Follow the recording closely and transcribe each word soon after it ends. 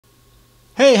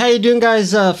Hey, how you doing,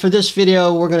 guys? For this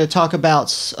video, we're going to talk about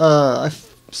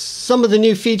some of the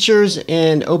new features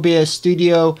in OBS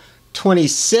Studio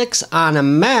 26 on a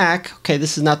Mac. Okay,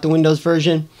 this is not the Windows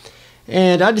version.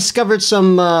 And I discovered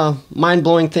some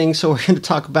mind-blowing things, so we're going to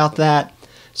talk about that.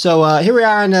 So here we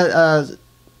are on the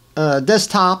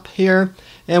desktop here,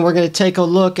 and we're going to take a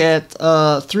look at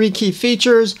three key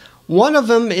features. One of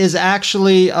them is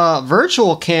actually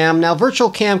Virtual Cam. Now, Virtual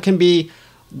Cam can be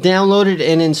downloaded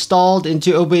and installed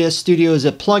into OBS Studio as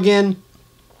a plugin.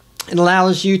 It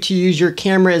allows you to use your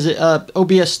camera as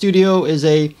OBS Studio is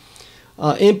a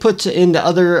input into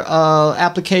other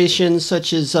applications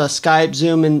such as Skype,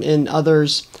 Zoom, and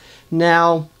others.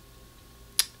 Now,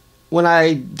 when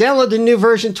I downloaded the new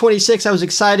version 26, I was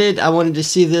excited. I wanted to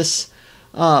see this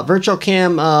Virtual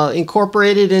Cam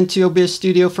incorporated into OBS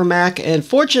Studio for Mac, and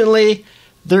fortunately,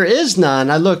 there is none.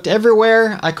 I looked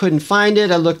everywhere. I couldn't find it.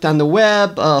 I looked on the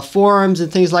web, forums,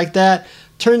 and things like that.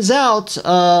 Turns out,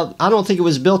 I don't think it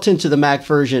was built into the Mac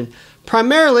version.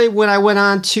 Primarily, when I went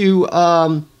on to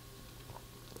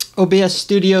OBS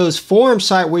Studio's forum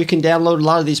site, where you can download a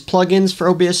lot of these plugins for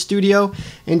OBS Studio,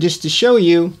 and just to show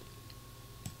you,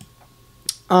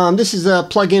 this is a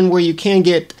plugin where you can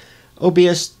get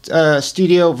OBS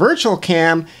Studio Virtual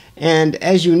Cam, and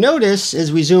as you notice,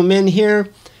 as we zoom in here,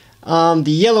 the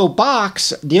yellow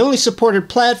box, the only supported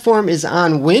platform is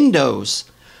on Windows.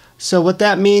 So what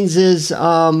that means is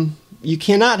you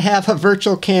cannot have a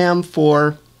virtual cam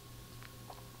for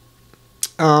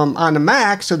on a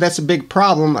Mac, so that's a big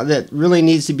problem that really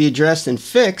needs to be addressed and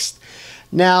fixed.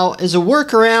 Now, as a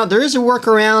workaround, there is a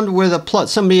workaround where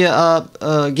somebody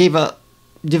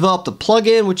developed a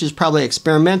plugin, which is probably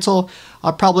experimental.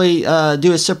 I'll probably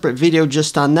do a separate video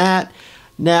just on that.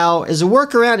 Now, as a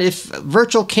workaround, if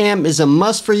Virtual Cam is a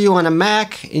must for you on a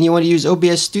Mac and you want to use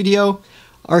OBS Studio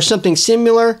or something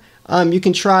similar, you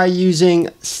can try using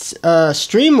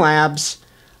Streamlabs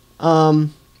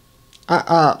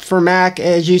for Mac.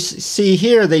 As you see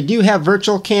here, they do have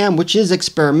Virtual Cam, which is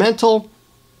experimental,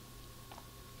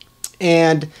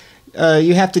 and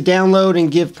you have to download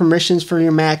and give permissions for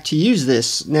your Mac to use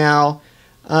this. Now,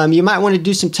 you might want to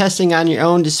do some testing on your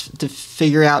own just to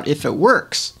figure out if it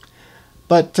works.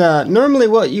 But normally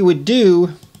what you would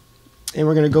do, and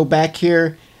we're going to go back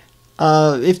here,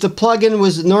 if the plugin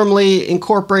was normally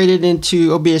incorporated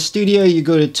into OBS Studio, you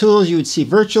go to Tools, you would see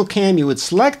Virtual Cam, you would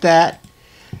select that.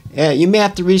 You may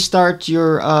have to restart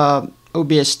your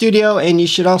OBS Studio, and you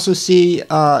should also see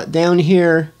down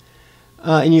here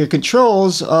in your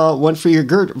controls one for your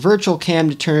Virtual Cam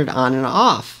to turn it on and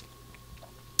off.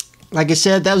 Like I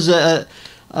said, that was a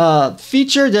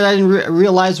feature that I didn't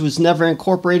realize was never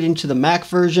incorporated into the Mac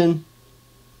version.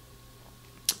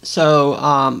 So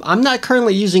I'm not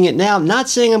currently using it now. I'm not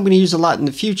saying I'm going to use a lot in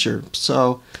the future.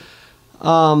 So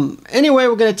anyway,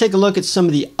 we're going to take a look at some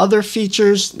of the other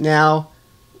features. Now,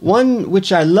 one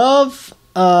which I love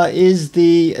is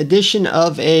the addition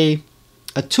of a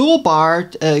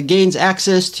toolbar. Gains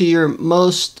access to your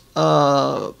most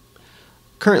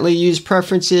currently used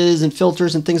preferences and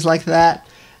filters and things like that.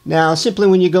 Now, simply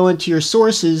when you go into your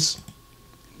sources,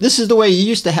 this is the way you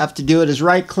used to have to do it, is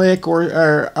right-click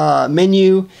or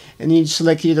menu, and you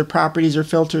select either properties or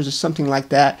filters or something like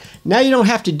that. Now you don't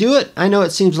have to do it. I know it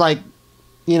seems like,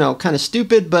 you know, kind of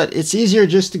stupid, but it's easier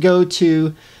just to go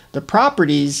to the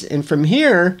properties, and from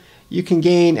here you can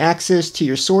gain access to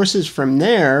your sources from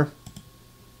there,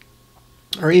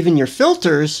 or even your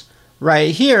filters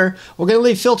right here. We're going to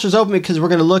leave filters open because we're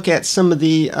going to look at some of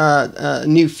the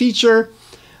new feature,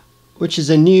 which is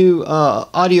a new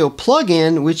audio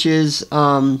plugin, which is,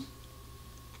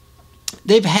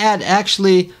 they've had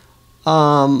actually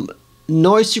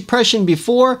noise suppression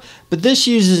before, but this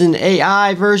uses an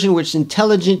AI version which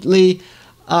intelligently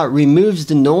removes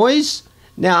the noise.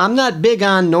 Now, I'm not big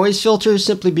on noise filters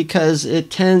simply because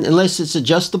unless it's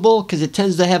adjustable, because it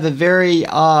tends to have a very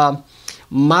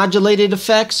modulated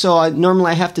effect, so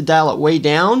normally I have to dial it way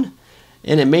down,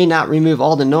 and it may not remove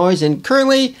all the noise. And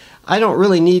currently, I don't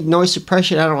really need noise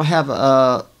suppression. I don't have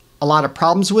a lot of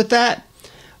problems with that.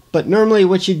 But normally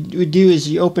what you would do is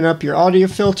you open up your audio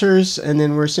filters, and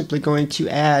then we're simply going to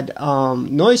add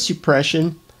noise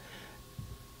suppression.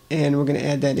 And we're going to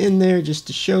add that in there just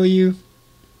to show you.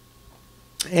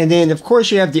 And then, of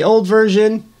course, you have the old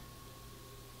version,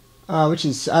 which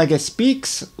is, I guess,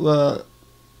 Speaks,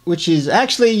 which is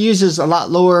actually uses a lot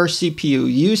lower CPU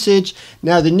usage.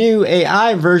 Now the new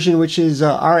AI version, which is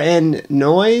RN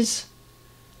Noise,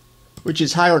 which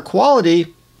is higher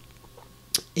quality,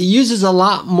 it uses a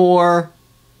lot more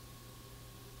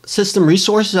system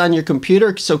resources on your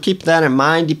computer, so keep that in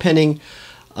mind depending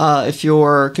If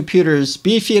your computer is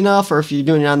beefy enough, or if you're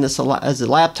doing it on this as a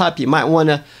laptop, you might want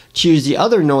to choose the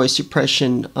other noise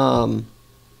suppression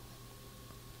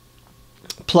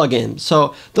plugin.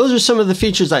 So those are some of the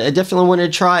features I definitely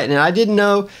wanted to try, and I didn't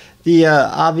know the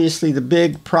obviously the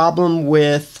big problem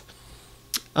with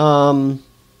in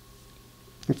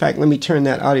fact, let me turn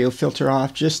that audio filter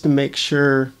off just to make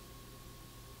sure,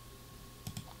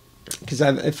 because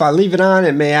if I leave it on,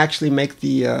 it may actually make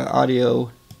the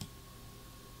audio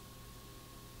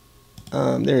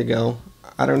there you go.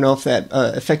 I don't know if that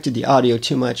affected the audio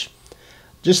too much.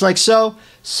 Just like so.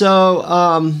 So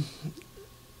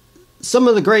some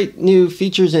of the great new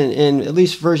features in at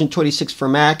least version 26 for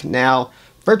Mac. Now,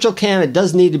 virtual cam, it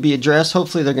does need to be addressed.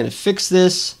 Hopefully they're going to fix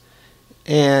this.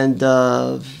 And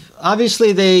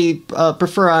obviously they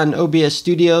prefer on OBS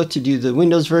Studio to do the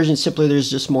Windows version. Simply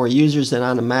there's just more users than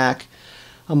on a Mac.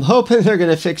 I'm hoping they're going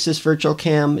to fix this virtual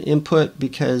cam input,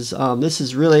 because this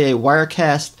is really a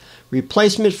Wirecast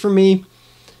replacement for me.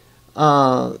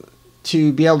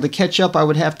 To be able to catch up, I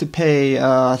would have to pay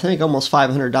I think almost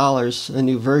 $500 a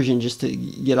new version just to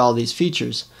get all these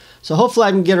features. So hopefully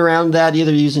I can get around that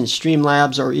either using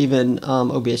Streamlabs or even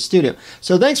OBS Studio.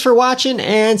 So thanks for watching,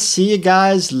 and see you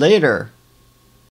guys later.